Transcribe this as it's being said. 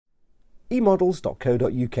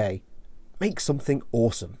emodels.co.uk. Make something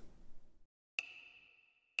awesome.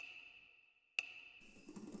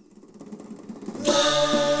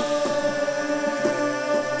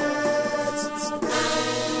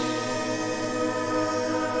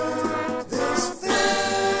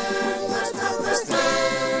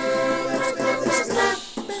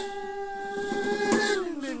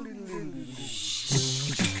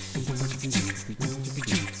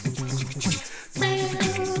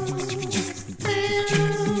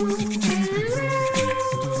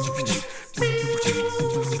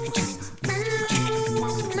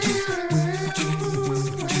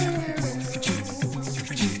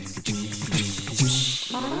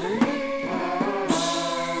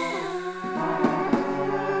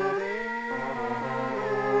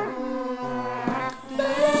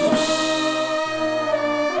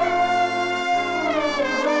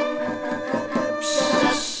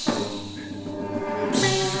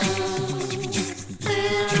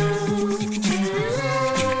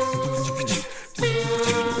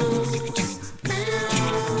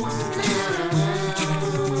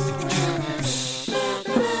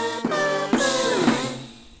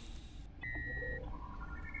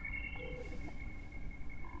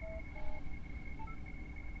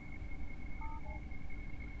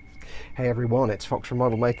 Hey everyone, it's Foxx from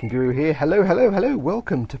Model Making Guru here. Hello, hello, hello.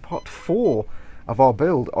 Welcome to part 4 of our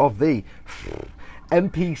build of the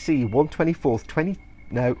MPC 124th 20...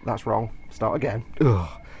 No, that's wrong. Start again. Ugh.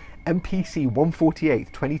 MPC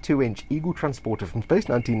 148 22-inch Eagle Transporter from Space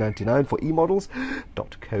 1999 for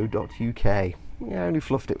emodels.co.uk. Yeah, I only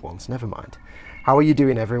fluffed it once, never mind. How are you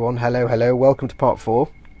doing everyone? Hello, hello. Welcome to part 4.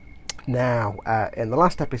 Now, in the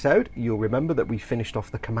last episode, you'll remember that we finished off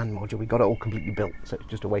the command module. We got it all completely built, so it's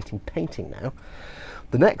just awaiting painting now.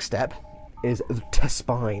 The next step is the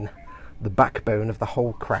spine, the backbone of the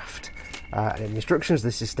whole craft. And in the instructions,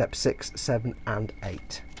 this is step 6, 7, and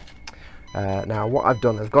 8. Now, what I've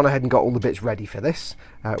done, I've gone ahead and got all the bits ready for this.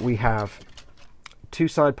 We have 2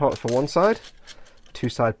 side parts for one side, 2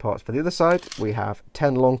 side parts for the other side. We have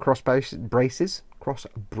 10 long cross braces,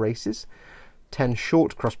 10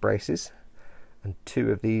 short cross braces, and 2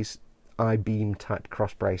 of these I-beam type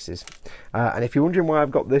cross braces. And if you're wondering why I've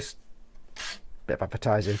got this bit of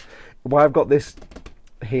advertising, why I've got this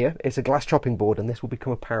here, it's a glass chopping board, and this will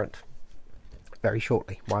become apparent very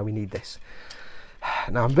shortly why we need this.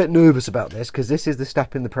 Now I'm a bit nervous about this because this is the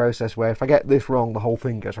step in the process where if I get this wrong, the whole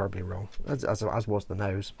thing goes horribly wrong, as was the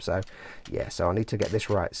nose. So yeah, so I need to get this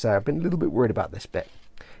right. So I've been a little bit worried about this bit.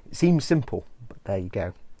 It seems simple, but there you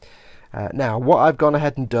go. Now, what I've gone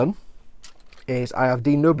ahead and done is I have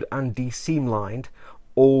denubbed and de-seam lined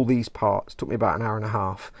all these parts. It took me about an hour and a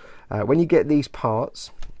half. When you get these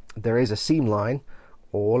parts, there is a seam line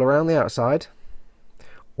all around the outside,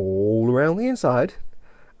 all around the inside,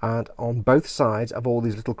 and on both sides of all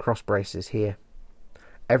these little cross braces here.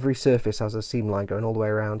 Every surface has a seam line going all the way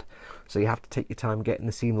around, so you have to take your time getting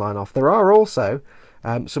the seam line off. There are also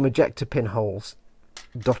some ejector pin holes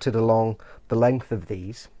dotted along the length of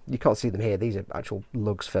these. You can't see them here, these are actual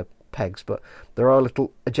lugs for pegs, but there are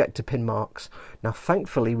little ejector pin marks. Now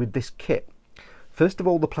thankfully with this kit, first of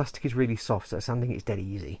all the plastic is really soft, so sanding it's dead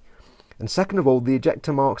easy, and second of all the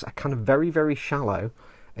ejector marks are kind of very shallow.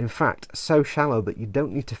 In fact, so shallow that you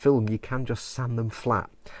don't need to fill them, you can just sand them flat.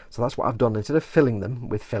 So that's what I've done. Instead of filling them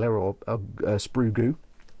with filler or sprue goo,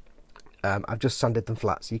 I've just sanded them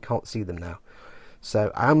flat so you can't see them now.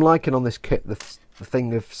 So I am liking on this kit the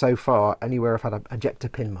thing of so far, anywhere I've had an ejector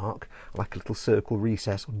pin mark, like a little circle,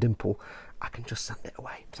 recess or dimple, I can just sand it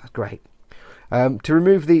away. So that's great. To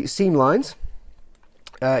remove the seam lines,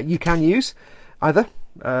 you can use either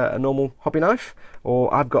a normal hobby knife,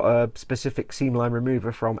 or I've got a specific seam line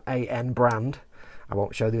remover from AN brand. I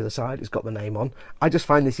won't show the other side, it's got the name on. I just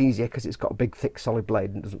find this easier because it's got a big thick solid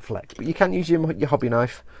blade and it doesn't flex. But you can use your hobby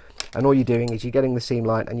knife, and all you're doing is you're getting the seam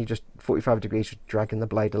line and you just 45 degrees just dragging the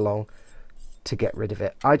blade along to get rid of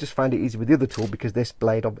it. I just find it easy with the other tool because this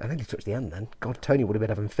blade, I think he touched the end then, God, Tony would have been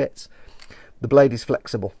having fits. The blade is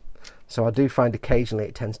flexible, so I do find occasionally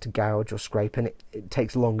it tends to gouge or scrape, and it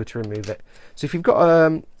takes longer to remove it. So if you've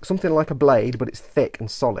got something like a blade but it's thick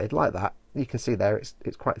and solid like that, you can see there it's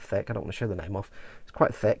quite thick. I don't want to show the name off, it's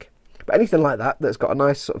quite thick, but anything like that that's got a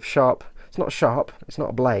nice sort of sharp, it's not sharp, it's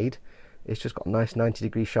not a blade, it's just got a nice 90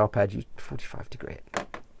 degree sharp edge, use 45 degree.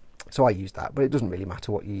 So I use that, but it doesn't really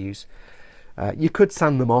matter what you use. You could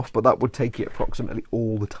sand them off, but that would take you approximately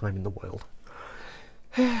all the time in the world.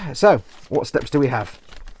 So what steps do we have?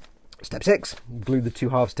 Step 6, glue the 2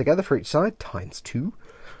 halves together for each side times 2.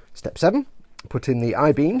 Step 7, put in the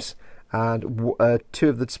I-beams and 2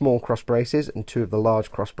 of the small cross braces and 2 of the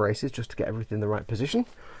large cross braces just to get everything in the right position.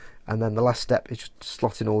 And then the last step is just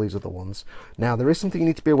slot in all these other ones. Now there is something you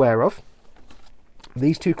need to be aware of.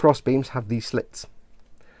 These two cross beams have these slits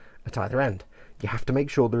at either end. You have to make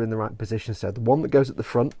sure they're in the right position. So the one that goes at the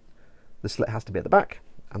front, the slit has to be at the back,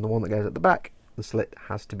 and the one that goes at the back, the slit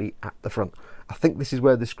has to be at the front. I think this is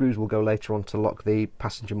where the screws will go later on to lock the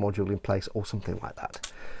passenger module in place or something like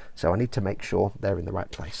that. So I need to make sure they're in the right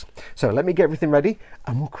place. So let me get everything ready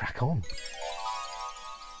and we'll crack on.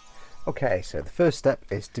 Okay, so the first step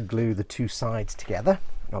is to glue the two sides together.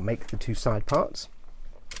 I'll make the two side parts.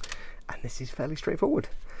 And this is fairly straightforward.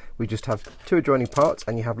 We just have two adjoining parts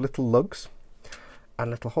and you have little lugs and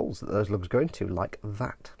little holes that those lugs go into, like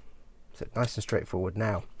that. So nice and straightforward.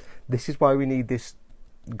 Now, this is why we need this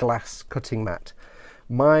glass cutting mat.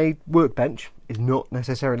 My workbench is not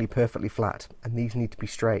necessarily perfectly flat, and these need to be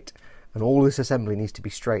straight, and all this assembly needs to be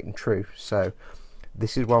straight and true. So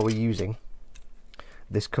this is why we're using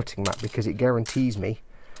this cutting mat, because it guarantees me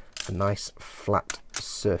a nice flat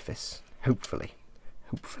surface. Hopefully,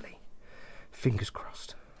 fingers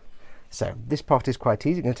crossed. So this part is quite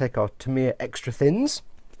easy. We're going to take our Tamiya extra thins,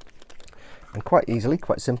 and quite easily,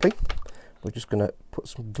 quite simply, we're just going to put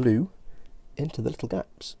some glue into the little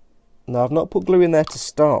gaps. Now I've not put glue in there to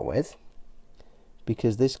start with,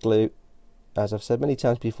 because this glue, as I've said many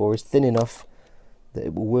times before, is thin enough that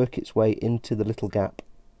it will work its way into the little gap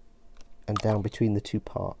and down between the two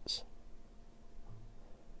parts.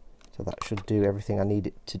 So that should do everything I need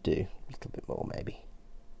it to do. A little bit more maybe.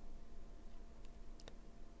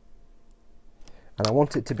 And I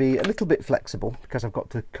want it to be a little bit flexible because I've got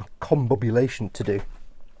the combobulation to do.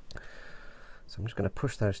 So I'm just going to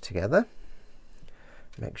push those together,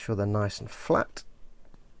 make sure they're nice and flat.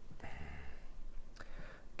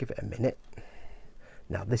 Give it a minute.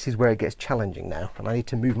 Now this is where it gets challenging now, and I need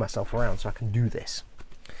to move myself around so I can do this.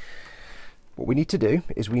 What we need to do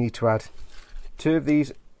is we need to add two of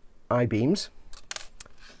these I-beams,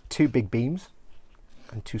 two big beams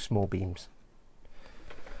and two small beams.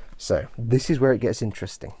 So this is where it gets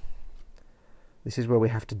interesting. This is where we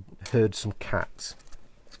have to herd some cats.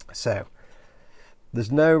 So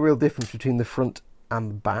there's no real difference between the front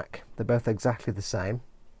and the back. They're both exactly the same,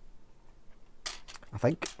 I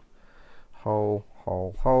think. Hole,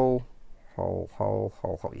 hole, hole, hole, hole,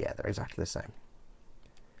 hole, hole. Yeah, they're exactly the same.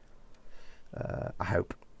 I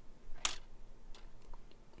hope.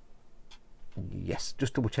 Yes,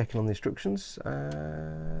 just double checking on the instructions.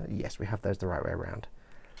 Yes, we have those the right way around,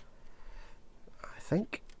 I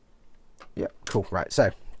think. Yeah, cool. Right,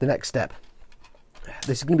 so the next step.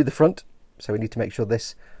 This is going to be the front, so we need to make sure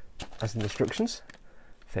this, as in the instructions,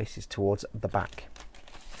 faces towards the back.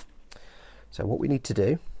 So what we need to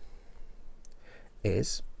do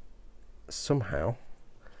is somehow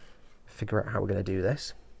figure out how we're going to do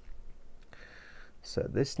this. So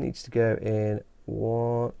this needs to go in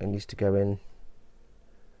one, it needs to go in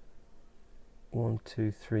 1,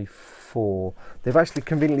 2, 3, 4. They've actually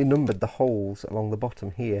conveniently numbered the holes along the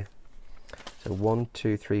bottom here. So 1,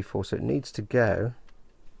 2, 3, 4. So it needs to go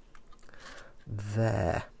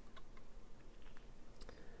there.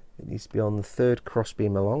 It needs to be on the third cross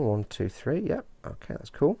beam along. 1, 2, 3. Yep. Okay,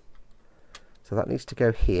 that's cool. So that needs to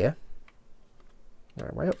go here.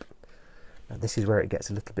 Right way up. Now this is where it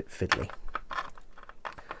gets a little bit fiddly.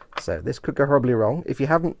 So this could go horribly wrong. If you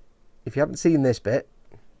haven't seen this bit,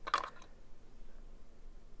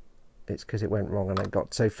 it's because it went wrong and it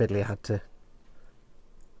got so fiddly I had to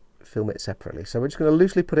film it separately. So we're just going to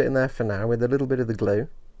loosely put it in there for now with a little bit of the glue,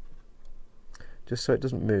 just so it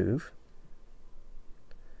doesn't move,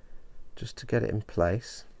 just to get it in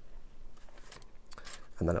place,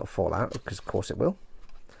 and then it'll fall out, because of course it will.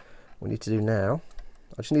 What we need to do now,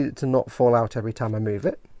 I just need it to not fall out every time I move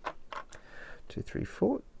it. 2, 3,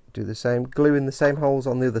 4. Do the same, glue in the same holes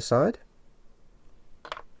on the other side.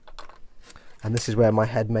 And this is where my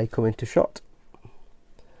head may come into shot.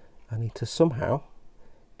 I need to somehow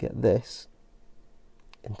get this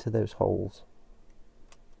into those holes.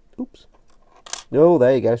 Oops. Oh,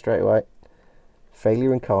 there you go, straight away.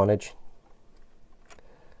 Failure and carnage.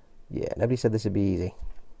 Yeah, nobody said this would be easy.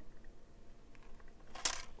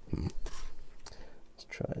 Let's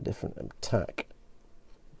try a different tack.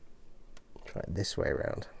 Try it this way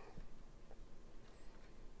around.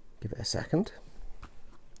 Give it a second.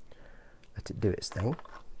 Let it do its thing.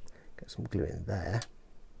 Get some glue in there.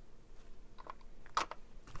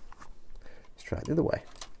 Let's try it the other way.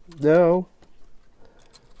 No.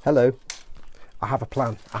 Hello. I have a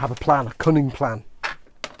plan. I have a plan. A cunning plan.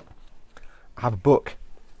 I have a book.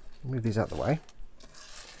 Move these out of the way.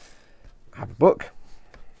 I have a book.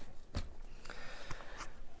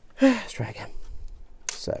 Let's try again.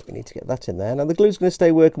 So we need to get that in there. Now the glue's going to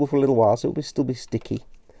stay workable for a little while, so it will still be sticky.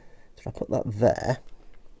 if I put that there,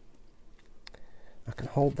 I can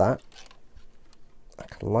hold that, I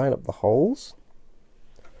can line up the holes,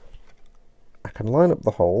 I can line up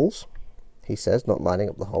the holes, he says, not lining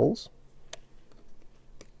up the holes.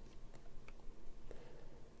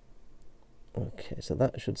 Okay, so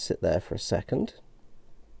that should sit there for a second.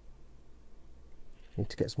 Need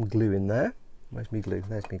to get some glue in there. Where's me glue?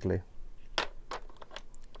 There's me glue.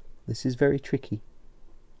 This is very tricky.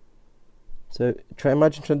 So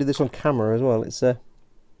imagine trying to do this on camera as well. It's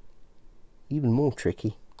even more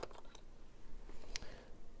tricky.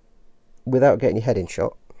 Without getting your head in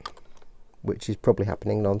shot, which is probably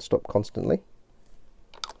happening non-stop constantly.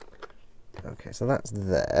 Okay, so that's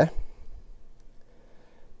there.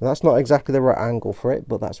 Now, that's not exactly the right angle for it,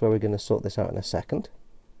 but that's where we're going to sort this out in a second.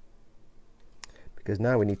 Because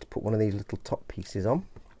now we need to put one of these little top pieces on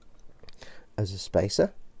as a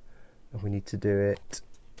spacer. And we need to do it,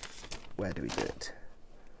 where do we do it?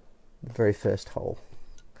 The very first hole.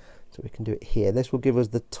 So we can do it here. This will give us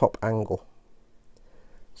the top angle.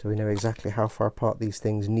 So we know exactly how far apart these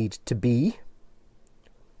things need to be.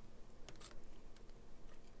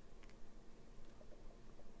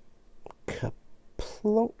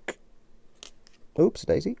 Plonk. Oops,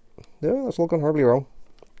 daisy. No, that's all gone horribly wrong.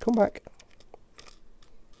 Come back.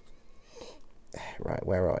 Right,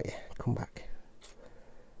 where are you? Come back.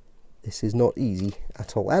 This is not easy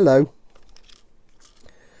at all. Hello.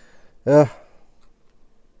 That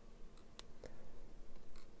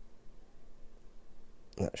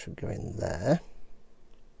should go in there.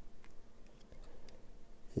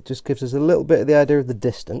 It just gives us a little bit of the idea of the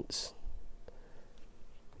distance.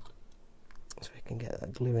 So we can get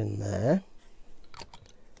that glue in there.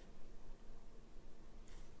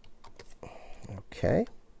 Okay,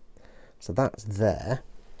 so that's there.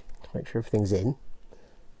 Make sure everything's in.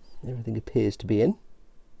 Everything appears to be in.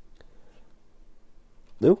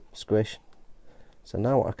 Oh, squish. So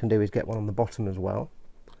now what I can do is get one on the bottom as well.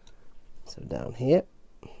 So down here,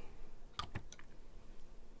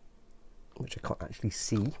 which I can't actually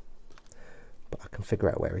see, but I can figure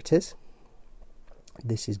out where it is.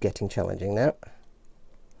 This is getting challenging now.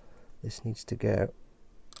 This needs to go.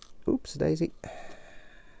 Oops, daisy.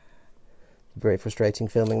 Very frustrating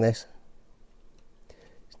filming this.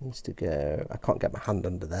 This needs to go. I can't get my hand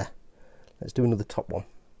under there. Let's do another top one.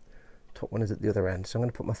 Top one is at the other end, so I'm going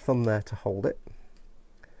to put my thumb there to hold it.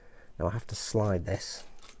 Now I have to slide this.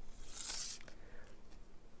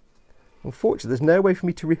 Unfortunately, there's no way for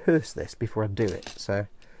me to rehearse this before I do it, so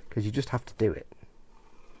because you just have to do it.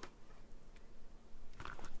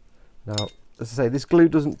 Now, as I say, this glue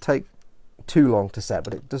doesn't take too long to set,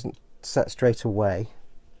 but it doesn't set straight away.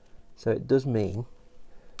 So it does mean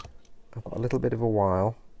I've got a little bit of a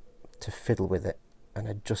while to fiddle with it and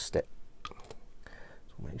adjust it.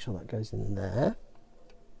 So make sure that goes in there.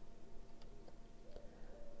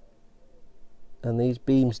 And these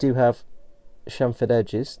beams do have chamfered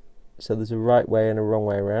edges, so there's a right way and a wrong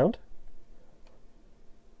way around.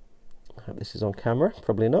 I hope this is on camera,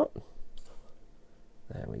 probably not.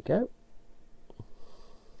 There we go.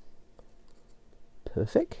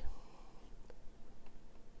 Perfect.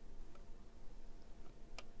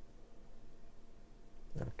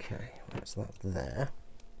 Okay, that's that there.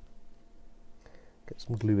 Get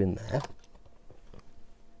some glue in there.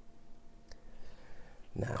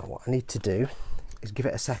 Now what I need to do is give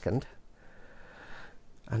it a second,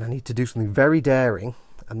 and I need to do something very daring,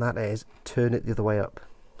 and that is turn it the other way up,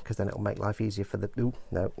 because then it'll make life easier for the... Ooh,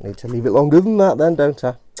 no, need to leave it longer than that then, don't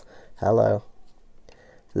I? Hello.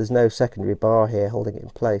 So there's no secondary bar here holding it in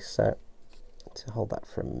place, so to hold that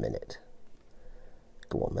for a minute.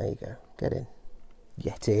 Go on, there you go. Get in.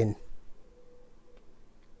 Get in.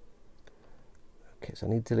 Okay, so I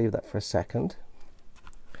need to leave that for a second.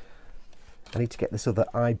 I need to get this other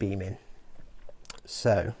I-beam in.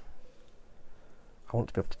 So I want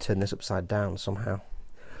to be able to turn this upside down somehow.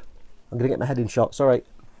 I'm going to get my head in shot, sorry.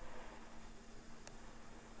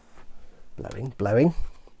 Blowing, blowing.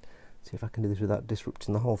 See if I can do this without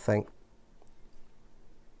disrupting the whole thing.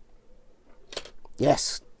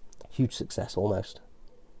 Yes! Huge success, almost.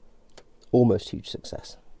 Almost huge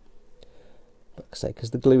success. Like I say,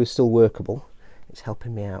 because the glue is still workable, it's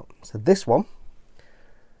helping me out. So this one,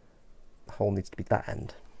 the hole needs to be that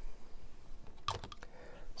end.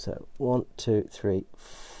 So 1, 2, 3,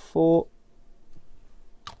 4.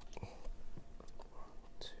 1,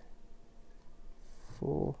 2,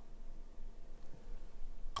 4.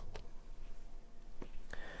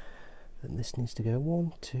 Then this needs to go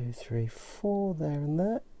 1, 2, 3, 4 there and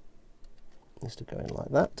there. Needs to go in like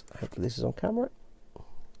that. Hopefully this is on camera.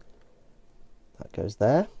 That goes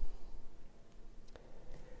there.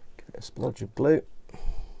 Give it a splodge of glue.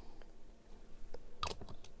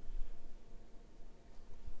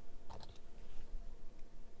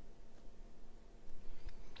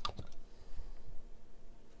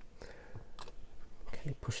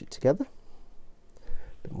 push it together.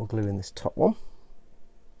 A bit more glue in this top one.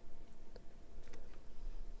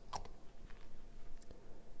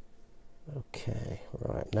 Okay,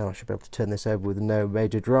 right, now I should be able to turn this over with no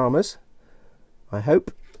major dramas, I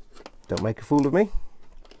hope. Don't make a fool of me.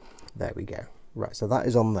 There we go. Right, so that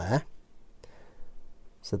is on there.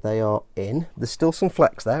 So they are in. There's still some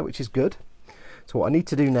flex there, which is good. So what I need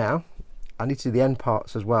to do now, I need to do the end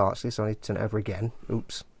parts as well, actually, so I need to turn it over again.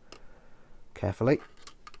 Oops. Carefully.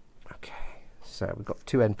 Okay, so we've got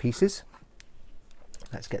 2 end pieces.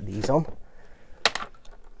 Let's get these on.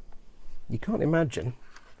 You can't imagine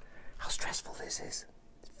how stressful this is.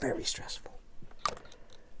 It's very stressful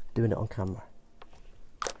doing it on camera,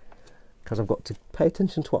 because I've got to pay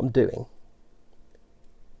attention to what I'm doing,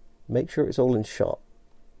 make sure it's all in shot,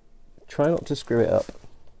 try not to screw it up,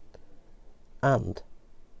 and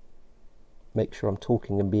make sure I'm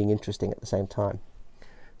talking and being interesting at the same time,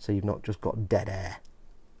 so you've not just got dead air,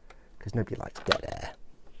 because nobody likes dead air.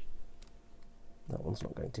 That one's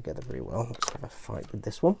not going together very well. Let's have a fight with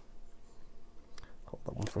this one. Hold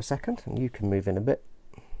that one for a second, and you can move in a bit.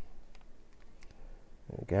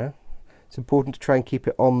 There we go. It's important to try and keep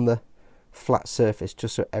it on the flat surface,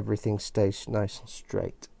 just so everything stays nice and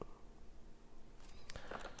straight.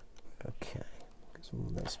 Okay,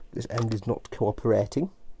 this end is not cooperating,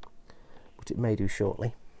 but it may do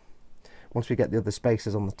shortly. Once we get the other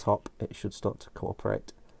spaces on the top, it should start to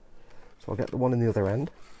cooperate. So I'll get the one in the other end.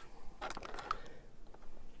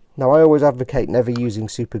 Now, I always advocate never using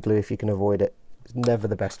super glue if you can avoid it. It's never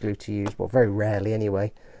the best glue to use, well, very rarely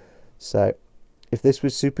anyway. So if this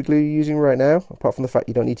was super glue you're using right now, apart from the fact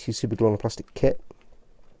you don't need to use super glue on a plastic kit,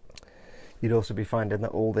 you'd also be finding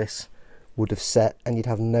that all this would have set, and you'd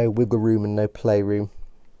have no wiggle room and no play room.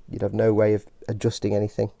 You'd have no way of adjusting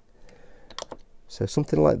anything. So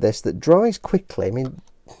something like this that dries quickly, I mean,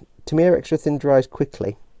 Tamiya Extra Thin dries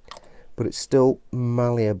quickly, but it's still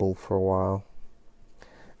malleable for a while,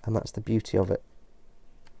 and that's the beauty of it.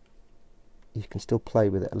 You can still play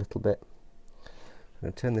with it a little bit. I'm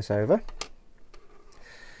going to turn this over.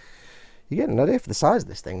 You get an idea for the size of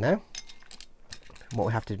this thing now. And what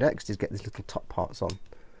we have to do next is get these little top parts on.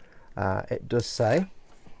 It does say,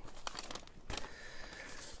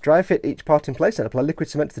 dry fit each part in place and apply liquid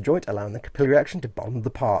cement to the joint, allowing the capillary action to bond the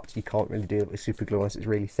part. You can't really do it with super glue unless it's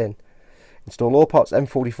really thin. Install all parts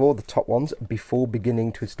M44, the top ones, before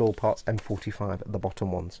beginning to install parts M45, the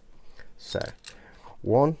bottom ones. So,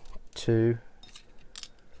 1, 2,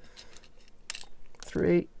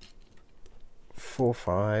 3, 4,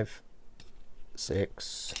 5,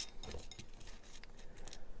 6,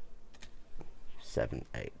 7,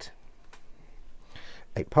 8.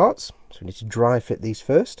 8 parts, so we need to dry fit these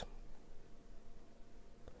first.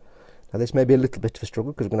 Now this may be a little bit of a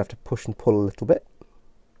struggle because we're going to have to push and pull a little bit,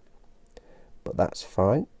 but that's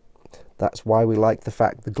fine. That's why we like the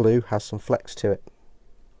fact the glue has some flex to it,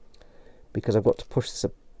 because I've got to push this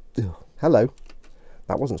up. Ugh, hello,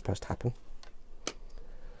 that wasn't supposed to happen.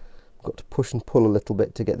 I've got to push and pull a little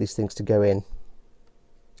bit to get these things to go in.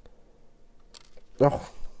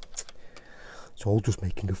 Oh, it's all just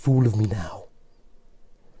making a fool of me now.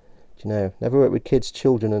 Do you know, never work with kids,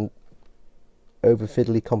 children and over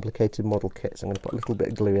fiddly complicated model kits. I'm going to put a little bit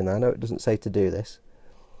of glue in there. I know it doesn't say to do this.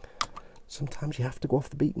 Sometimes you have to go off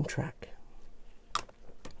the beaten track,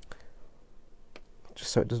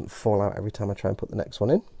 just so it doesn't fall out every time I try and put the next one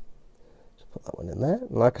in. So put that one in there.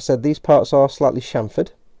 And like I said, these parts are slightly chamfered,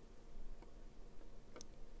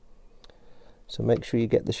 so make sure you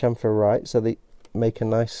get the chamfer right so they make a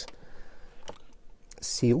nice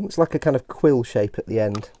seal. It's like a kind of quill shape at the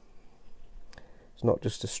end. It's not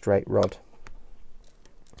just a straight rod.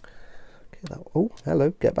 Okay, oh,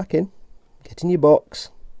 hello, get back in. Get in your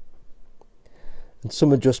box. And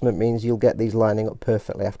some adjustment means you'll get these lining up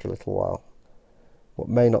perfectly after a little while. What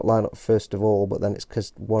may not line up first of all, but then it's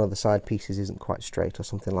because one of the side pieces isn't quite straight or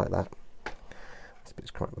something like that. This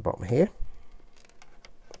bit's come out the bottom here.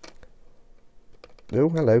 Oh,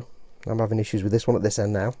 hello. I'm having issues with this one at this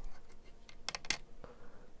end now.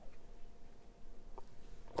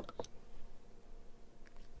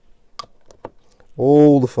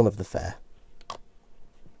 All the fun of the fair.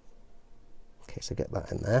 Okay, so get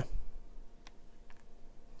that in there.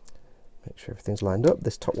 Make sure everything's lined up.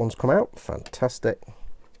 This top one's come out. Fantastic.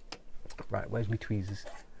 Right, where's my tweezers?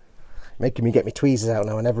 Making me get my tweezers out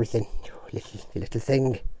now and everything. You little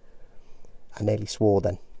thing. I nearly swore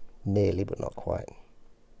then. Nearly, but not quite.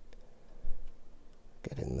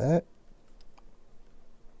 Get in there.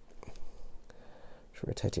 Just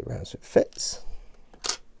rotate it around so it fits.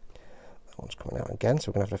 That one's coming out again, so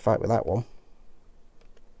we're going to have to fight with that one.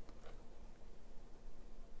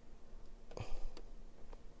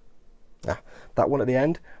 that one at the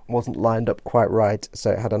end wasn't lined up quite right, so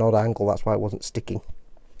it had an odd angle, that's why it wasn't sticking.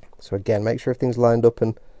 So again, make sure everything's lined up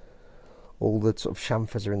and all the sort of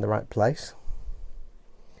chamfers are in the right place.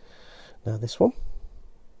 Now this one.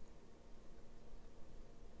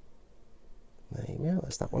 There you go,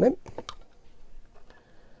 that's that one in.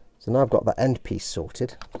 So now I've got that end piece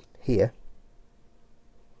sorted here.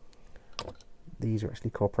 These are actually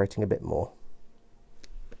cooperating a bit more.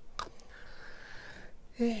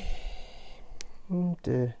 1,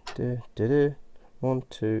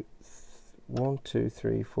 2,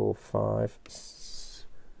 3, 4, 5.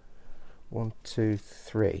 1, 2,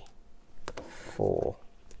 3, 4.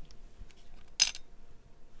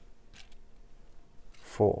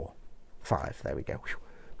 4, 5. There we go.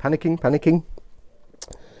 Panicking, panicking.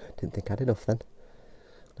 Didn't think I had enough then.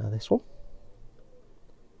 Now this one.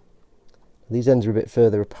 These ends are a bit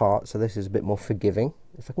further apart, so this is a bit more forgiving.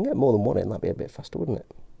 If I can get more than one in, that'd be a bit faster, wouldn't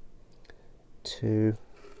it? 2.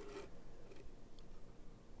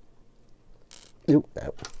 Oop,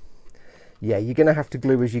 no. Yeah, you're going to have to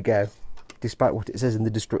glue as you go, despite what it says in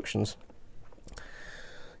the instructions.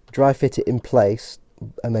 Dry fit it in place,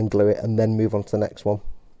 and then glue it, and then move on to the next one.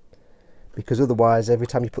 Because otherwise, every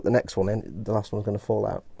time you put the next one in, the last one's going to fall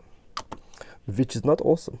out. Which is not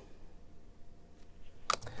awesome.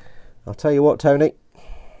 I'll tell you what, Tony.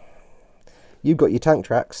 You've got your tank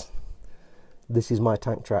tracks. This is my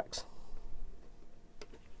tank tracks.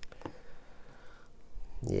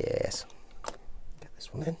 Yes. Get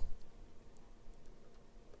this one in.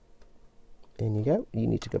 In you go. You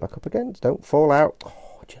need to go back up again. Don't fall out.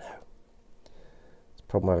 Oh, do you know? It's a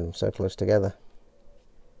problem having them so close together.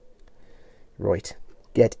 Right.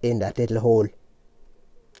 Get in that little hole.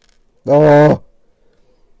 Oh!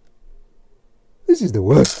 This is the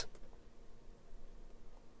worst.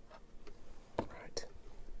 Right.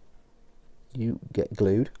 You get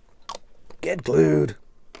glued. Get glued.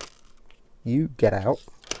 You get out.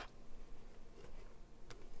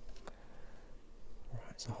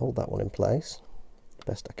 Right, so hold that one in place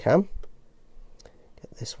best I can.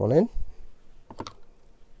 Get this one in.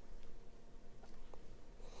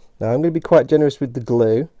 Now I'm going to be quite generous with the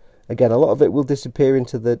glue. Again, a lot of it will disappear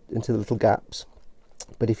into the little gaps.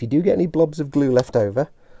 But if you do get any blobs of glue left over,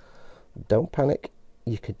 don't panic.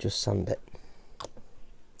 You could just sand it.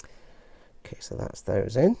 Okay, so that's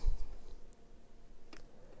those in.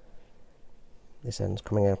 This end's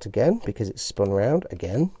coming out again because it's spun round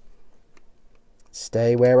again.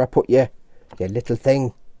 Stay where I put you, you little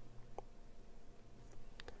thing.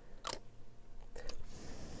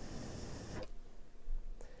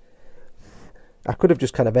 I could have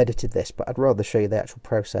just kind of edited this, but I'd rather show you the actual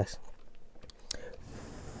process.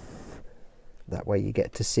 That way you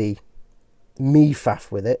get to see me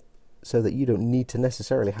faff with it, so that you don't need to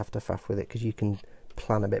necessarily have to faff with it, because you can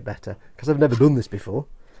plan a bit better. Because I've never done this before.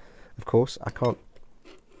 Of course, I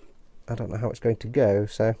don't know how it's going to go,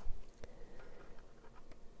 so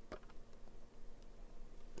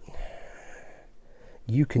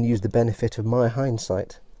you can use the benefit of my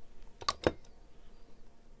hindsight.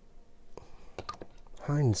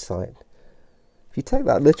 Hindsight. If you take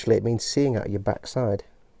that literally, it means seeing out your backside.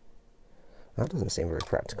 That doesn't seem very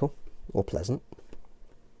practical or pleasant.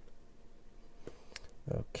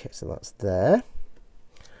 Okay, so that's there.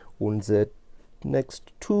 And the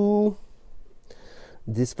next two,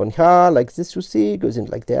 this one here, like this, you see, goes in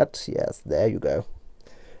like that. Yes, there you go.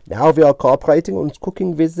 Now we are cooperating and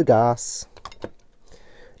cooking with the gas.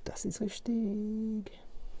 Das ist richtig.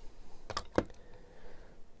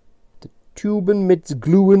 The Tuben mit the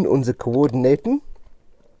Gluen und the Coordinaten.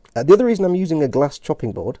 The other reason I'm using a glass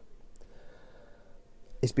chopping board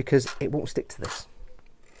is because it won't stick to this.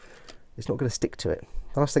 It's not going to stick to it.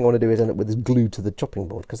 The last thing I want to do is end up with this glue to the chopping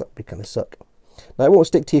board, because that would be kind of suck. Now it won't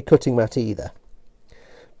stick to your cutting mat either.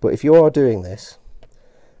 But if you are doing this,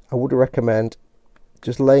 I would recommend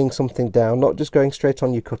just laying something down, not just going straight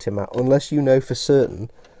on your cutting mat, unless you know for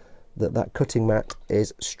certain that that cutting mat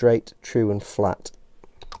is straight, true and flat,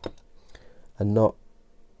 and not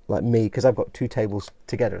like me, because I've got two tables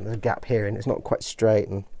together and there's a gap here and it's not quite straight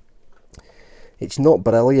and it's not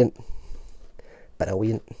brilliant.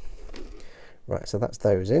 Brilliant. Right, so that's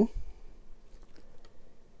those in.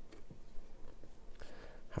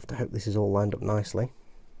 Have to hope this is all lined up nicely.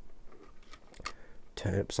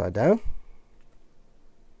 Turn it upside down.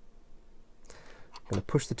 I'm going to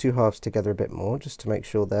push the two halves together a bit more just to make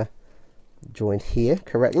sure they're joined here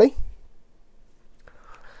correctly.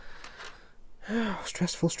 Oh,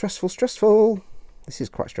 stressful, stressful, stressful. This is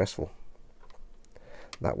quite stressful.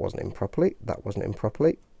 That wasn't in properly. That wasn't in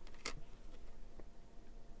properly.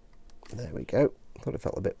 There we go. Thought it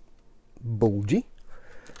felt a bit bulgy.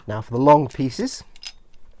 Now for the long pieces,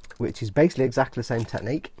 which is basically exactly the same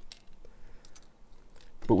technique,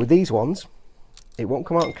 but with these ones, it won't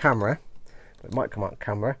come out on camera. It might come out on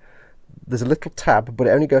camera. There's a little tab, but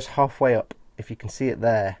it only goes halfway up. If you can see it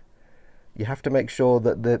there, you have to make sure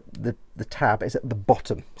that the tab is at the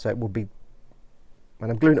bottom. So it will be,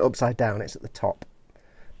 when I'm gluing it upside down, it's at the top.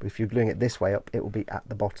 But if you're gluing it this way up, it will be at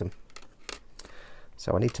the bottom.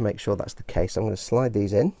 So I need to make sure that's the case. I'm going to slide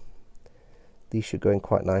these in. These should go in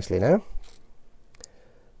quite nicely now.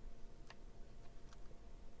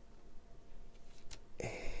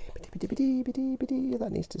 That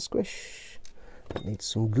needs to squish. That needs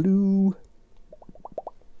some glue.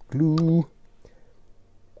 Glue.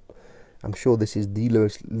 I'm sure this is the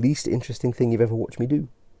least interesting thing you've ever watched me do.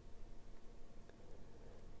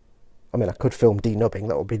 I mean, I could film denubbing.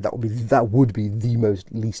 That would be the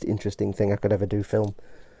most least interesting thing I could ever do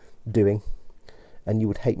doing, and you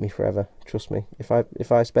would hate me forever. Trust me. If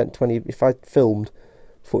I filmed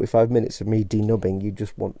 45 minutes of me denubbing, you'd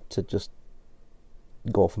just want to just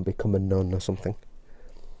go off and become a nun or something.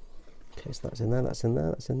 Okay, so that's in there. That's in there.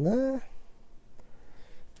 That's in there.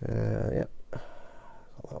 Yep.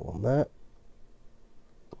 Got that one there.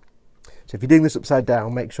 So if you're doing this upside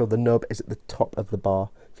down, make sure the nub is at the top of the bar.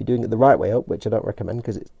 If you're doing it the right way up, which I don't recommend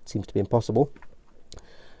because it seems to be impossible,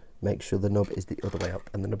 make sure the nub is the other way up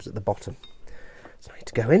and the nub's at the bottom. So I need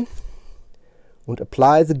to go in and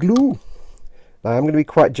apply the glue. Now I'm going to be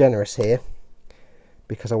quite generous here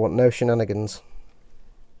because I want no shenanigans.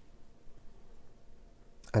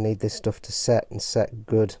 I need this stuff to set and set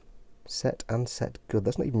good. Set and set good.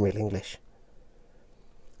 That's not even real English.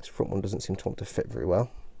 This front one doesn't seem to want to fit very well.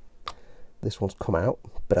 This one's come out.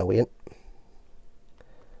 Brilliant.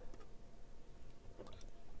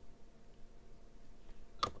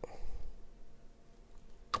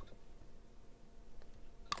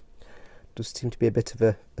 Does seem to be a bit of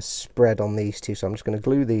a spread on these two, so I'm just going to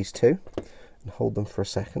glue these two and hold them for a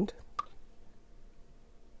second.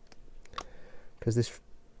 Because this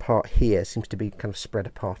part here seems to be kind of spread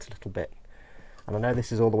apart a little bit. And I know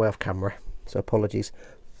this is all the way off camera, so apologies.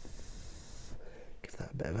 Give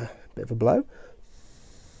that a bit of a blow.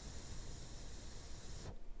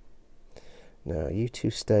 Now you two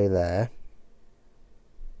stay there.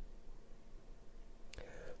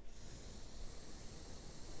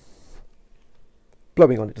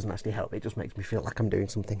 Blowing on it doesn't actually help, it just makes me feel like I'm doing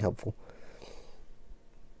something helpful.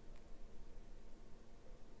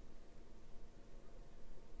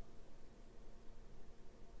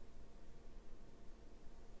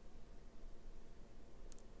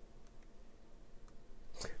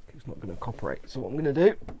 It's not going to cooperate, so what I'm going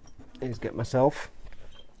to do is get myself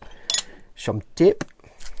some tape,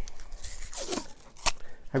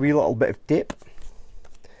 a wee little bit of tape,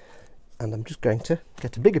 and I'm just going to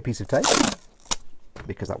get a bigger piece of tape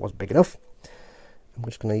because that was big enough. I'm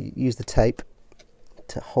just going to use the tape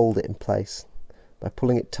to hold it in place by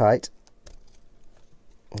pulling it tight,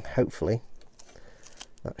 and hopefully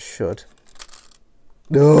that should.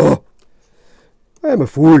 No, I am a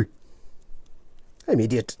fool. I'm an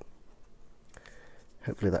idiot.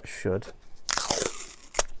 Hopefully that should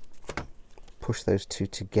push those two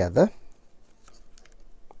together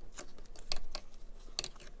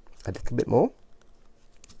a little bit more.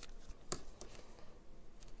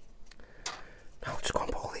 I'll just go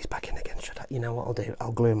and put all these back in again, should I? You know what I'll do?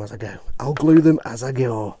 I'll glue them as I go. I'll glue them as I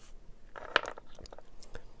go.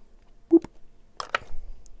 Boop.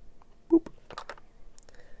 Boop.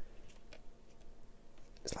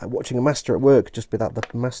 It's like watching a master at work, just without the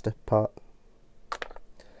master part.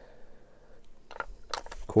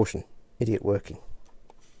 Caution, idiot working.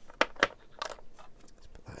 Let's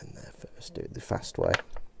put that in there first, do it the fast way.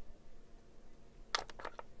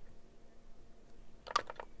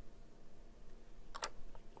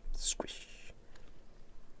 Squish.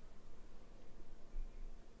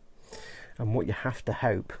 And what you have to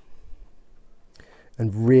hope,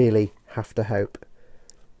 and really have to hope,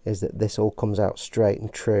 is that this all comes out straight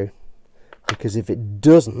and true. Because if it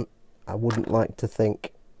doesn't, I wouldn't like to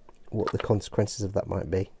think what the consequences of that might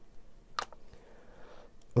be.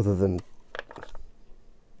 Other than,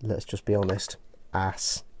 let's just be honest,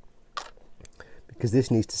 ass. Because this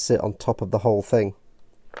needs to sit on top of the whole thing.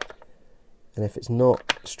 And if it's not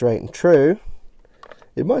straight and true,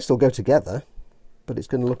 it might still go together, but it's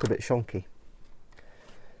going to look a bit shonky.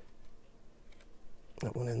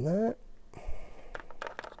 That one in there.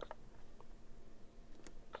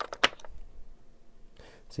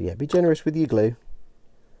 So yeah, be generous with your glue.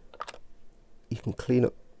 You can clean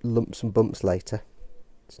up lumps and bumps later.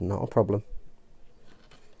 It's not a problem.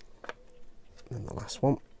 And the last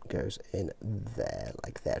one goes in there,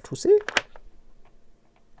 like that, we'll see.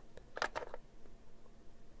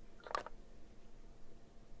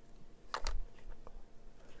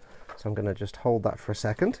 So I'm going to just hold that for a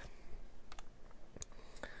second,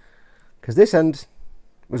 because this end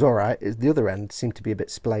was alright, the other end seemed to be a bit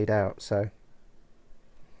splayed out, so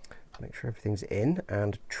make sure everything's in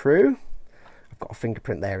and true. I've got a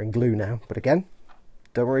fingerprint there in glue now, but again,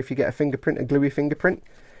 don't worry if you get a fingerprint, a gluey fingerprint,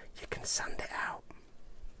 you can sand it out.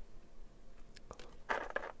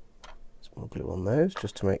 Some more glue on those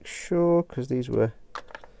just to make sure, because these were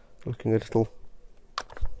looking a little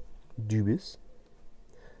dubious.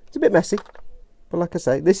 It's a bit messy, but like I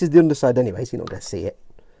say, this is the underside anyway, so you're not going to see it.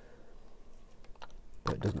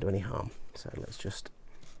 But it doesn't do any harm. So let's just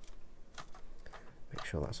make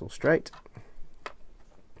sure that's all straight.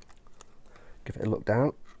 Give it a look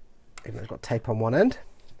down. Even though it's got tape on one end.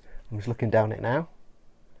 I'm just looking down it now.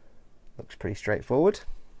 Looks pretty straightforward.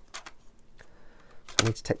 So I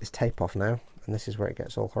need to take this tape off now, and this is where it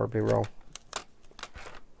gets all horribly wrong.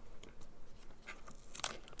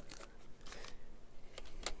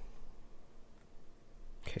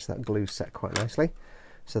 Okay, so that glue's set quite nicely.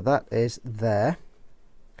 So that is there.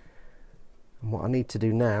 And what I need to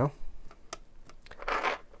do now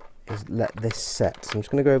is let this set. So I'm just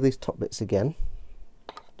going to go over these top bits again,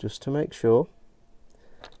 just to make sure,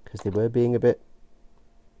 because they were being a bit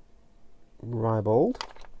ribald.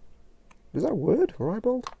 Is that a word?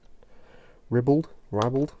 Ribald? Ribbled?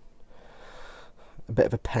 Ribald? A bit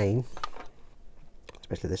of a pain,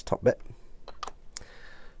 especially this top bit.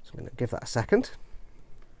 So I'm going to give that a second.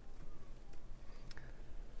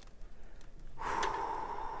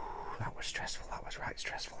 That was stressful, that was right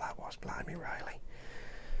stressful, that was, blimey Riley.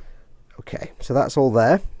 Okay, so that's all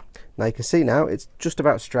there. Now you can see now it's just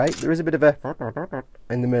about straight. There is a bit of a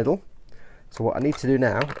in the middle. So what I need to do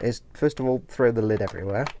now is first of all throw the lid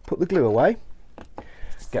everywhere, put the glue away,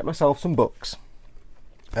 get myself some books.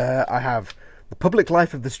 I have The Public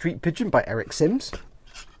Life of the Street Pigeon by Eric Sims,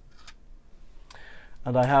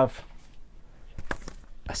 and I have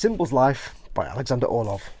A Symbol's Life by Alexander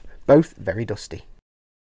Orlov, both very dusty.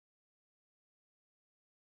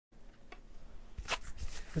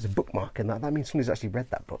 There's a bookmark in that. That means somebody's actually read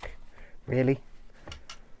that book. Really?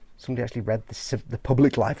 Somebody actually read The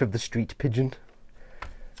Public Life of the Street Pigeon.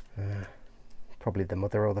 Probably the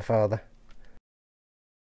mother or the father.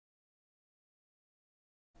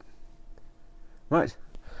 Right.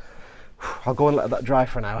 I'll go and let that dry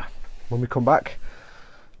for an hour. When we come back,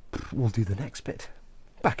 we'll do the next bit.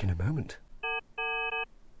 Back in a moment.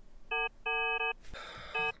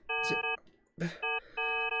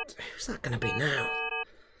 Who's that going to be now?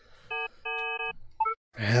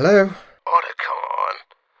 Hello? Otacon,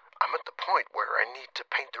 I'm at the point where I need to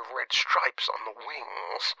paint the red stripes on the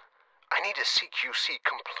wings. I need a CQC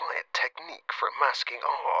compliant technique for masking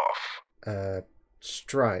off.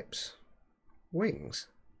 Stripes. Wings?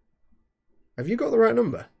 Have you got the right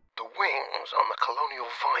number? The wings on the Colonial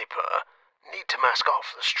Viper need to mask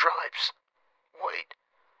off the stripes. Wait,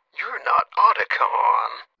 you're not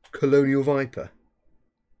Otacon. Colonial Viper?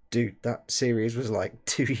 Dude, that series was like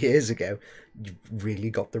 2 years ago. You've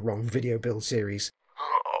really got the wrong video build series.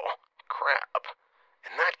 Oh, crap.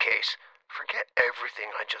 In that case, forget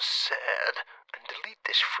everything I just said and delete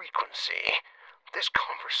this frequency. This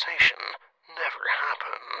conversation never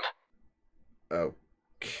happened.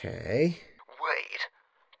 Okay. Wait,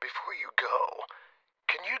 before you go,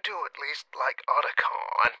 can you do at least like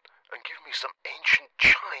Otacon and give me some ancient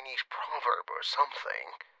Chinese proverb or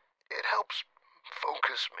something? It helps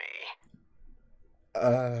focus me.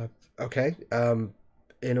 Okay.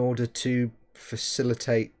 In order to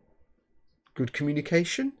facilitate good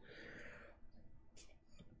communication,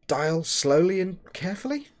 dial slowly and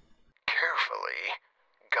carefully? Carefully?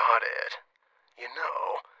 Got it. You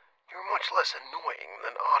know, you're much less annoying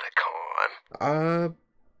than Otacon.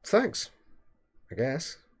 Thanks. I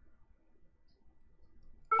guess.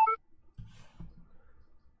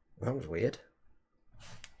 That was weird.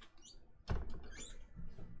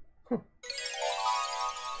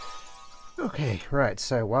 Okay, right,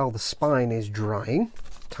 so while the spine is drying,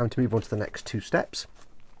 time to move on to the next 2 steps.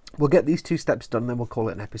 We'll get these 2 steps done, then we'll call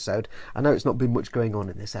it an episode. I know it's not been much going on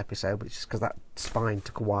in this episode, but it's just because that spine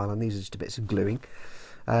took a while and these are just a bits of gluing.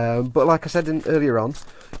 But like I said earlier on,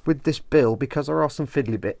 with this build, because there are some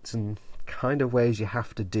fiddly bits and kind of ways you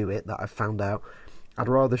have to do it that I've found out, I'd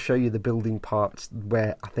rather show you the building parts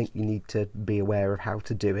where I think you need to be aware of how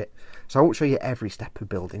to do it. So I won't show you every step of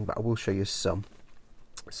building, but I will show you some.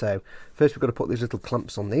 So first we've got to put these little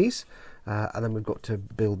clamps on these, and then we've got to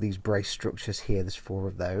build these brace structures here. There's 4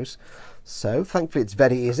 of those. So thankfully it's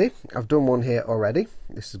very easy. I've done one here already.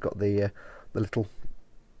 This has got the little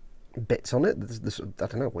bits on it. This, I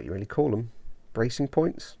don't know what you really call them. Bracing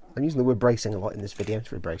points. I'm using the word bracing a lot in this video. It's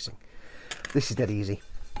for bracing. This is dead easy.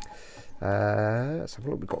 Let's have a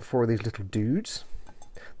look. We've got 4 of these little dudes.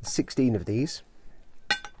 16 of these.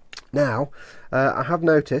 Now, I have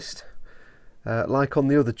noticed, like on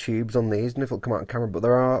the other tubes on these, and if it'll come out on camera, but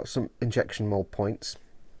there are some injection mold points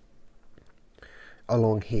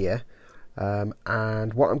along here.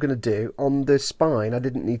 And what I'm going to do on the spine, I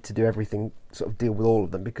didn't need to do everything, sort of deal with all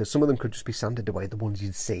of them, because some of them could just be sanded away, the ones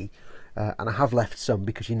you'd see. And I have left some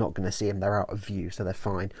because you're not going to see them, they're out of view, so they're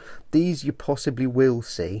fine. These you possibly will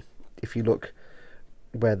see, if you look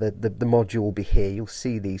where the module will be here, you'll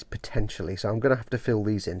see these potentially. So I'm going to have to fill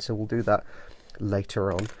these in, so we'll do that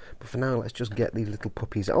later on. But for now, let's just get these little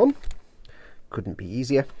puppies on. Couldn't be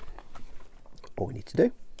easier. All we need to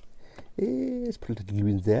do is put a little glue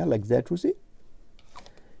in there, like that, was it?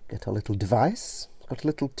 Get our little device. It's got a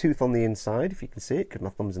little tooth on the inside, if you can see it, because my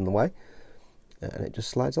thumb's in the way. And it just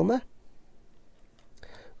slides on there.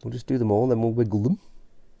 We'll just do them all, then we'll wiggle them.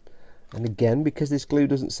 And again, because this glue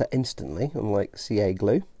doesn't set instantly, unlike CA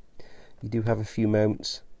glue, you do have a few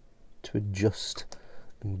moments to adjust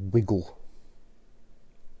and wiggle.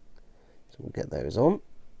 So we'll get those on.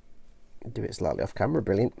 Do it slightly off camera,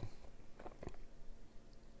 brilliant.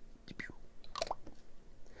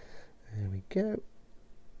 There we go.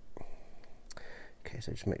 Okay,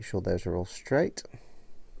 so just make sure those are all straight.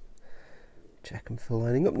 Check them for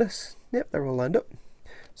lining upness. Yep, they're all lined up.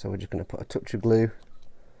 So we're just going to put a touch of glue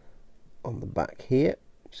on the back here.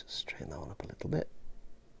 Just straighten that one up a little bit.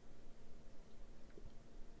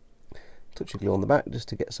 Touch of glue on the back just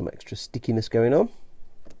to get some extra stickiness going on.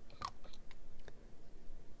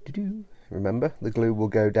 Remember, the glue will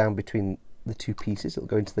go down between the 2 pieces. It'll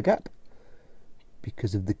go into the gap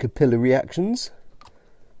because of the capillary actions.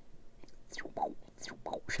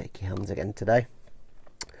 Shaky hands again today.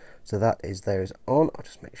 So that is those on. I'll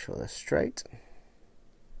just make sure they're straight.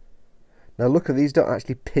 Now look, at these don't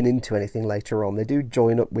actually pin into anything later on. They do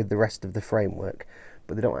join up with the rest of the framework,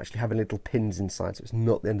 but they don't actually have any little pins inside, so it's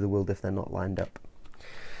not the end of the world if they're not lined up.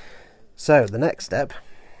 So the next step,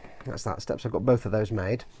 that's that step, so I've got both of those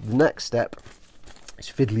made. The next step is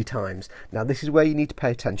fiddly times. Now this is where you need to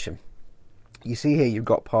pay attention. You see here you've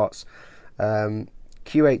got parts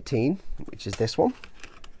Q18, which is this one.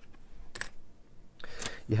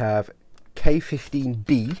 You have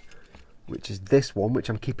K15B, which is this one, which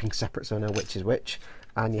I'm keeping separate so I know which is which.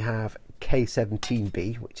 And you have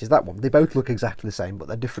K17B, which is that one. They both look exactly the same, but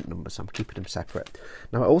they're different numbers, so I'm keeping them separate.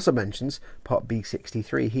 Now it also mentions part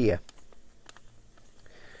B63 here.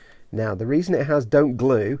 Now the reason it has don't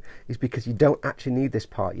glue is because you don't actually need this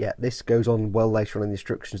part yet. This goes on well later on in the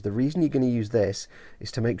instructions. The reason you're going to use this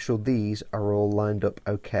is to make sure these are all lined up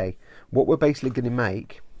okay. What we're basically going to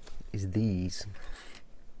make is these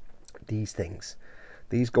things.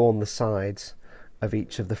 These go on the sides of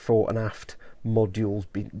each of the fore and aft modules,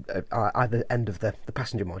 either end of the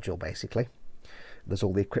passenger module basically. There's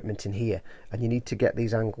all the equipment in here, and you need to get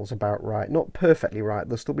these angles about right. Not perfectly right,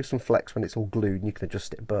 there'll still be some flex when it's all glued and you can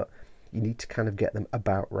adjust it, but you need to kind of get them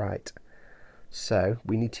about right. So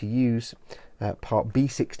we need to use part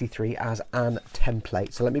B63 as an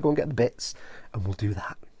template. So let me go and get the bits and we'll do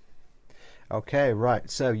that. Okay,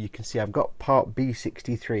 right, so you can see I've got part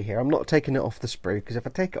B63 here. I'm not taking it off the sprue, because if I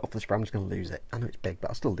take it off the sprue, I'm just going to lose it. I know it's big, but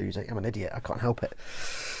I'll still lose it. I'm an idiot, I can't help it.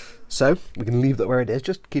 So we're going to leave that where it is,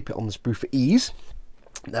 just keep it on the sprue for ease.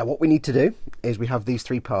 Now what we need to do is we have these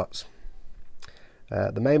 3 parts.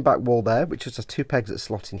 The main back wall there, which just has 2 pegs that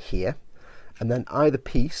slot in here. And then either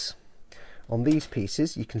piece, on these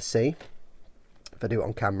pieces, you can see, if I do it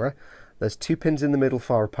on camera, there's 2 pins in the middle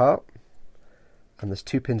far apart, and there's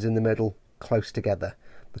 2 pins in the middle close together.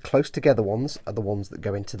 The close together ones are the ones that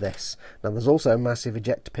go into this. Now there's also massive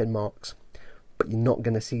ejector pin marks, but you're not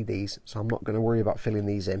going to see these, so I'm not going to worry about filling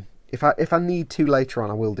these in. If I need to later on,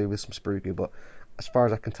 I will do with some sprue glue, but as far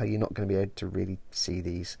as I can tell, you're not going to be able to really see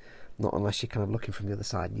these, not unless you're kind of looking from the other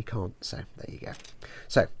side, and you can't, so there you go.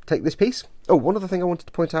 So take this piece. Oh, one other thing I wanted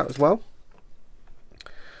to point out as well,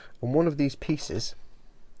 on one of these pieces,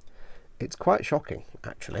 it's quite shocking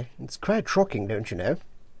actually. It's quite shocking, don't you know?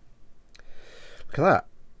 Look at that.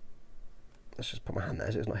 Let's just put my hand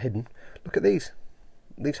there so it's not hidden. Look at these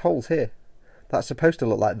holes here. That's supposed to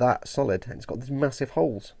look like that, solid, and it's got these massive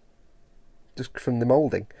holes just from the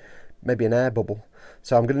moulding. Maybe an air bubble.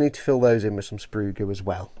 So I'm going to need to fill those in with some sprue glue as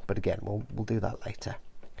well, but again we'll do that later.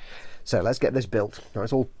 So let's get this built. Now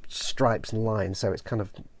it's all stripes and lines, so it's kind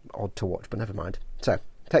of odd to watch, but never mind. So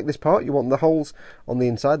take this part. You want the holes on the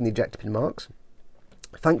inside and the ejector pin marks.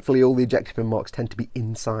 Thankfully all the ejector pin marks tend to be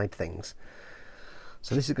inside things,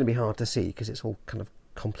 so this is going to be hard to see because it's all kind of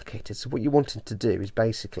complicated. So what you wanted to do is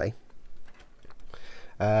basically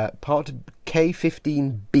part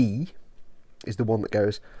K15B is the one that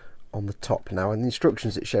goes on the top. Now in the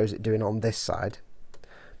instructions it shows it doing on this side,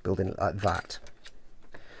 building it like that.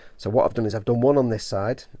 So what I've done is I've done one on this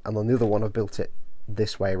side, and on the other one I've built it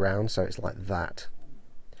this way round, so it's like that.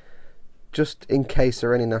 Just in case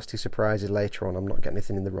there are any nasty surprises later on, I'm not getting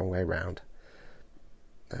anything in the wrong way round.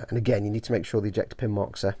 And again, you need to make sure the ejector pin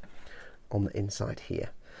marks are on the inside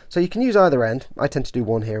here. So you can use either end. I tend to do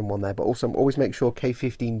one here and one there, but also always make sure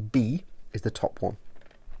K15B is the top one.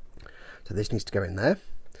 So this needs to go in there.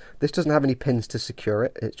 This doesn't have any pins to secure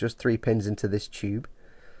it. It's just 3 pins into this tube.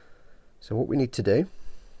 So what we need to do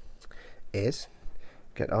is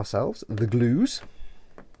get ourselves the glues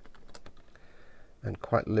and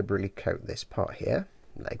quite liberally coat this part here,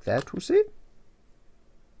 like that, you see.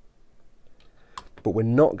 But we're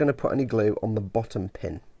not going to put any glue on the bottom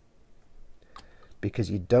pin,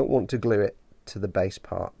 because you don't want to glue it to the base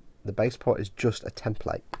part. The base part is just a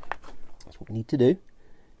template. So what we need to do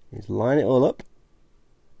is line it all up.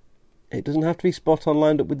 It doesn't have to be spot on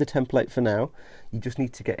lined up with the template for now. You just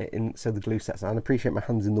need to get it in so the glue sets down. I appreciate my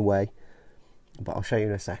hand's in the way, but I'll show you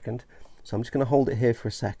in a second. So I'm just going to hold it here for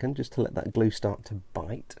a second just to let that glue start to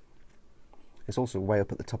bite. It's also way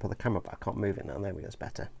up at the top of the camera, but I can't move it now. There we go, that's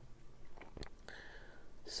better.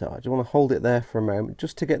 So I just want to hold it there for a moment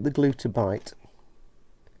just to get the glue to bite.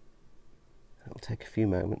 It'll take a few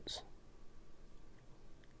moments.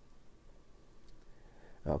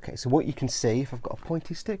 Okay, so what you can see, if I've got a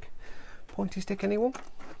pointy stick anyone?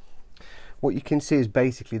 What you can see is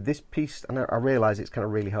basically this piece, and I realise it's kind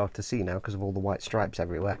of really hard to see now because of all the white stripes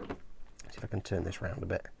everywhere. See if I can turn this round a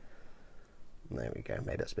bit. There we go,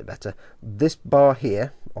 maybe that's a bit better. This bar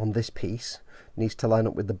here on this piece needs to line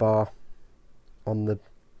up with the bar on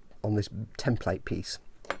this template piece.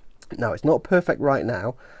 Now it's not perfect right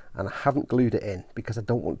now, and I haven't glued it in because I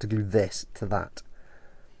don't want to glue this to that.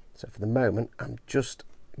 So for the moment I'm just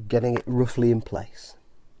getting it roughly in place.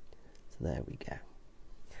 So there we go.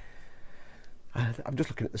 I'm just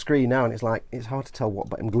looking at the screen now and it's hard to tell what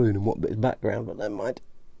bit I'm gluing and what bit is background, but never mind.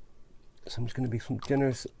 So I'm just going to be some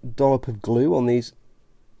generous dollop of glue on these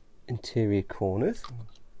interior corners.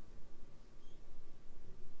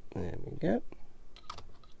 There we go.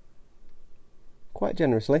 Quite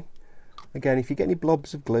generously. Again, if you get any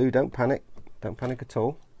blobs of glue, don't panic. Don't panic at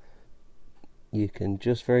all. You can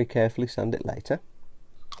just very carefully sand it later.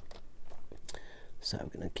 So I'm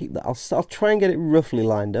going to keep that. I'll try and get it roughly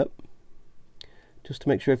lined up, just to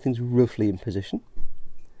make sure everything's roughly in position.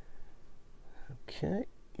 Okay,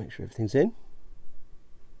 make sure everything's in.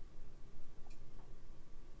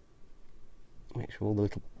 Make sure all the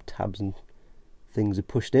little tabs and things are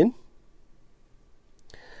pushed in.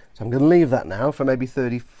 So I'm going to leave that now for maybe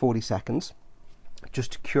 30-40 seconds,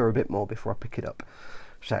 just to cure a bit more before I pick it up.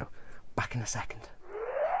 So, back in a second.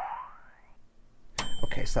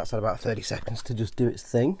 Okay, so that's at about 30 seconds to just do its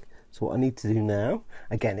thing. So what I need to do now,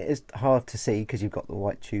 again, it is hard to see because you've got the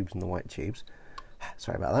white tubes and the white tubes.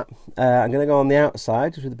 Sorry about that. I'm going to go on the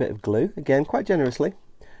outside just with a bit of glue, again, quite generously,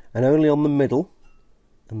 and only on the middle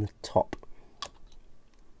and the top.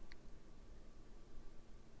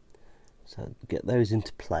 So get those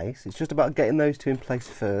into place. It's just about getting those two in place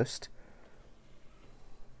first,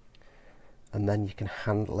 and then you can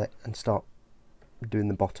handle it and start doing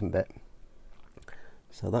the bottom bit.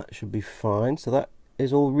 So that should be fine. So that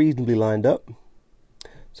is all reasonably lined up.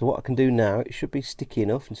 So what I can do now, it should be sticky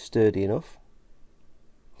enough and sturdy enough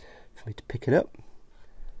for me to pick it up,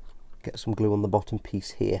 get some glue on the bottom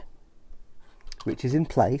piece here, which is in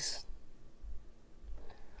place.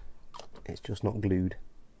 It's just not glued.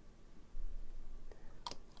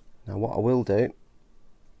 Now what I will do,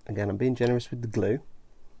 again, I'm being generous with the glue.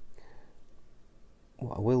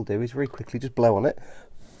 What I will do is very quickly just blow on it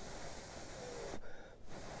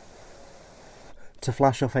to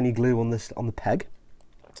flash off any glue on the peg.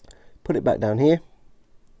 Put it back down here,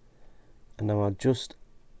 and now I'll just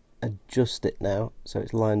adjust it now so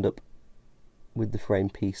it's lined up with the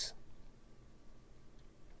frame piece.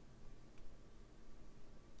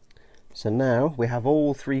 So now we have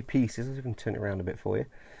all three pieces. Let's see if I can turn it around a bit for you.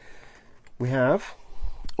 We have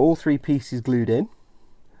all three pieces glued in,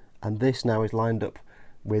 and this now is lined up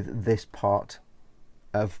with this part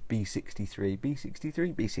of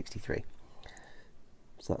B63.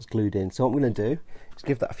 So that's glued in. So what I'm going to do is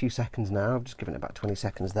give that a few seconds now. I've just given it about 20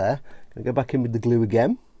 seconds there. I'm going to go back in with the glue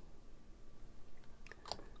again,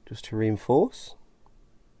 just to reinforce.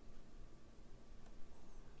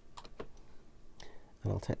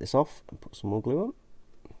 And I'll take this off and put some more glue on.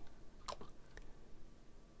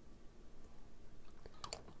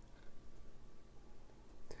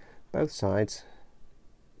 Both sides,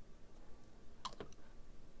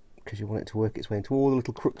 because you want it to work its way into all the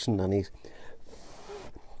little crooks and nannies.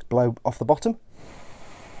 blow off the bottom.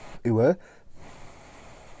 Ooh.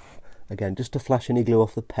 Again, just to flash any glue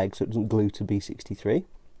off the peg so it doesn't glue to B63.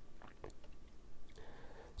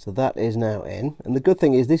 So that is now in. And the good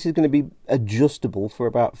thing is this is going to be adjustable for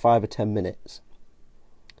about 5 or 10 minutes.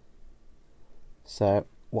 So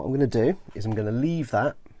what I'm going to do is I'm going to leave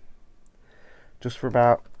that just for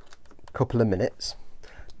about a couple of minutes.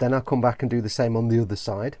 Then I'll come back and do the same on the other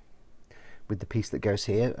side with the piece that goes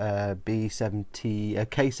here,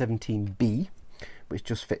 K17B, which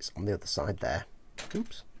just fits on the other side there.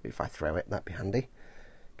 Oops. If I throw it, that'd be handy.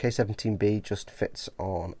 K17B just fits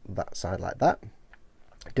on that side like that.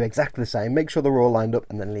 Do exactly the same, make sure they're all lined up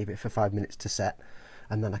and then leave it for 5 minutes to set,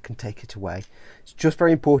 and then I can take it away. It's just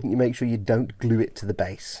very important you make sure you don't glue it to the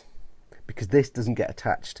base, because this doesn't get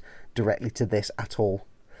attached directly to this at all.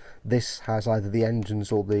 This has either the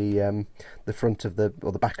engines or the front of the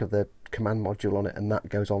back of the command module on it, and that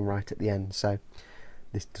goes on right at the end, so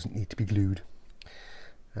this doesn't need to be glued.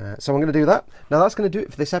 So I'm going to do that. Now that's going to do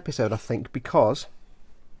it for this episode, I think, because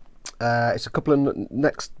it's a couple of,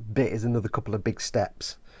 next bit is another couple of big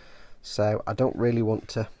steps. So I don't really want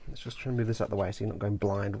to, let's just try and move this out of the way so you're not going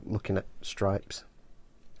blind looking at stripes.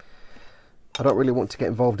 I don't really want to get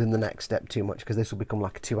involved in the next step too much, because this will become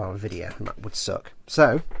like a 2-hour video and that would suck.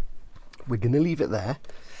 So we're going to leave it there.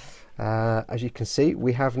 As you can see,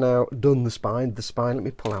 we have now done the spine. Let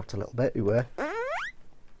me pull out a little bit. There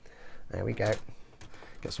we go.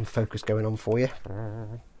 Get some focus going on for you.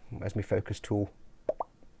 Where's my focus tool?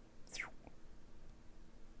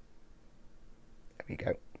 There we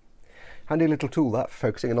go. Handy little tool that for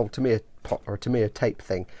focusing an old Tamiya pot or a Tamiya tape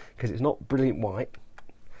thing, because it's not brilliant white,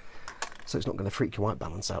 so it's not going to freak your white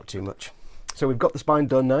balance out too much. So we've got the spine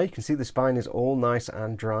done now. You can see the spine is all nice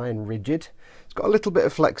and dry and rigid. It's got a little bit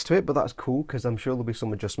of flex to it, but that's cool because I'm sure there'll be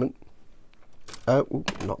some adjustment. Oh,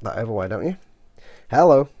 knock that over, why don't you?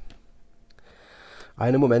 Hello.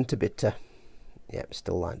 Eine Momente bitte. Yep,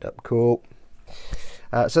 still lined up. Cool.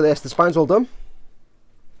 So yes, the spine's all done.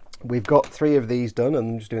 We've got 3 of these done, and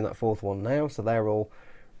I'm just doing that 4th one now, so they're all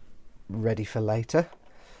ready for later.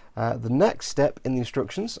 The next step in the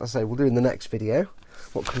instructions, as I say, we'll do in the next video.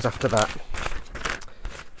 What comes after that?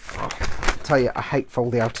 Oh, I tell you, I hate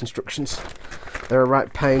folding out instructions. They're a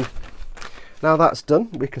right pain. Now that's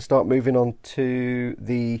done, we can start moving on to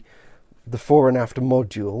the fore and after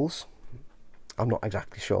modules. I'm not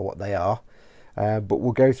exactly sure what they are, but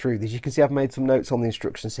we'll go through these. You can see I've made some notes on the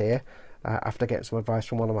instructions here after getting some advice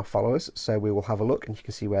from one of my followers, so we will have a look and you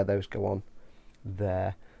can see where those go on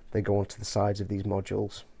there. They go onto the sides of these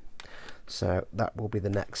modules. So that will be the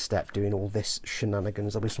next step, doing all this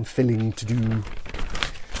shenanigans. There'll be some filling to do.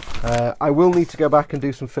 I will need to go back and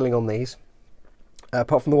do some filling on these.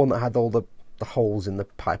 Apart from the one that had all the holes in the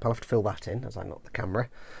pipe, I'll have to fill that in as I knock the camera.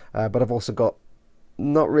 But I've also got,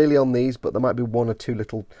 not really on these, but there might be 1 or 2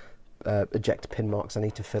 little ejector pin marks I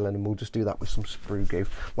need to fill in, and we'll just do that with some sprue goo.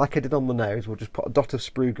 Like I did on the nose, we'll just put a dot of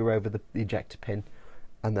sprue goo over the ejector pin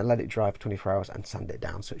and then let it dry for 24 hours and sand it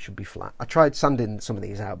down so it should be flat. I tried sanding some of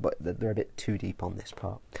these out, but they're a bit too deep on this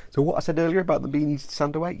part. So what I said earlier about them being easy to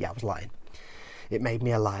sand away, yeah, I was lying. It made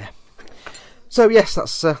me a liar. So yes,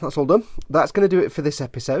 that's all done. That's going to do it for this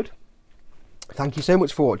episode. Thank you so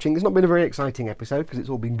much for watching. It's not been a very exciting episode because it's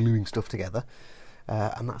all been gluing stuff together.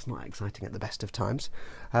 And that's not exciting at the best of times.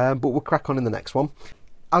 But we'll crack on in the next one.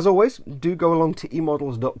 As always, do go along to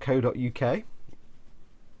emodels.co.uk.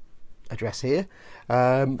 Address here.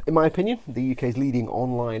 In my opinion, the UK's leading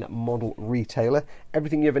online model retailer.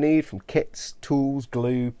 Everything you ever need, from kits, tools,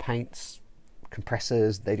 glue, paints,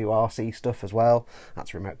 compressors. They do RC stuff as well.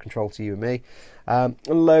 That's remote control to you and me. And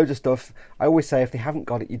loads of stuff. I always say if they haven't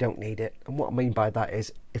got it, you don't need it. And what I mean by that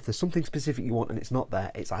is, if there's something specific you want and it's not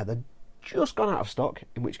there, it's either just gone out of stock,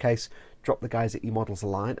 in which case drop the guys at eModels a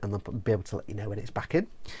line and they'll be able to let you know when it's back in,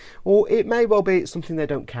 or it may well be it's something they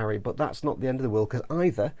don't carry, but that's not the end of the world, because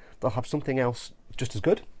either they'll have something else just as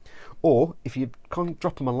good, or if you can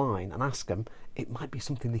drop them a line and ask them, it might be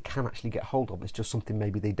something they can actually get hold of. It's just something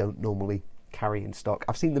maybe they don't normally carry in stock.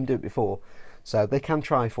 I've seen them do it before, so they can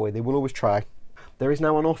try for you. They will always try. There is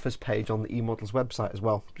now an offers page on the eModels website as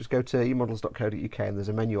well. Just go to emodels.co.uk and there's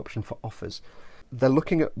a menu option for offers. They're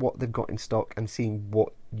looking at what they've got in stock and seeing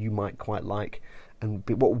what you might quite like and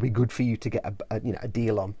what would be good for you to get a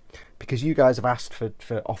deal on, because you guys have asked for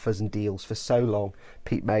offers and deals for so long.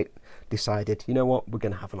 Pete Mate decided, you know what, we're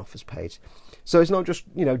going to have an offers page. So it's not just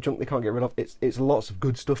junk they can't get rid of. It's lots of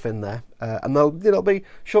good stuff in there, and there'll be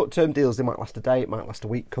short-term deals. They might last a day, it might last a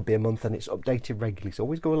week, could be a month, and it's updated regularly. So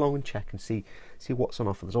always go along and check and see what's on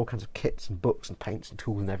offer. There's all kinds of kits and books and paints and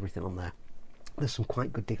tools and everything on there. There's some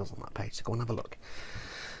quite good deals on that page, so go and have a look.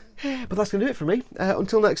 But that's going to do it for me.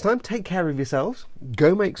 Until next time, take care of yourselves.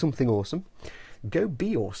 Go make something awesome. Go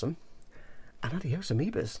be awesome. And adios,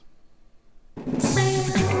 amoebas.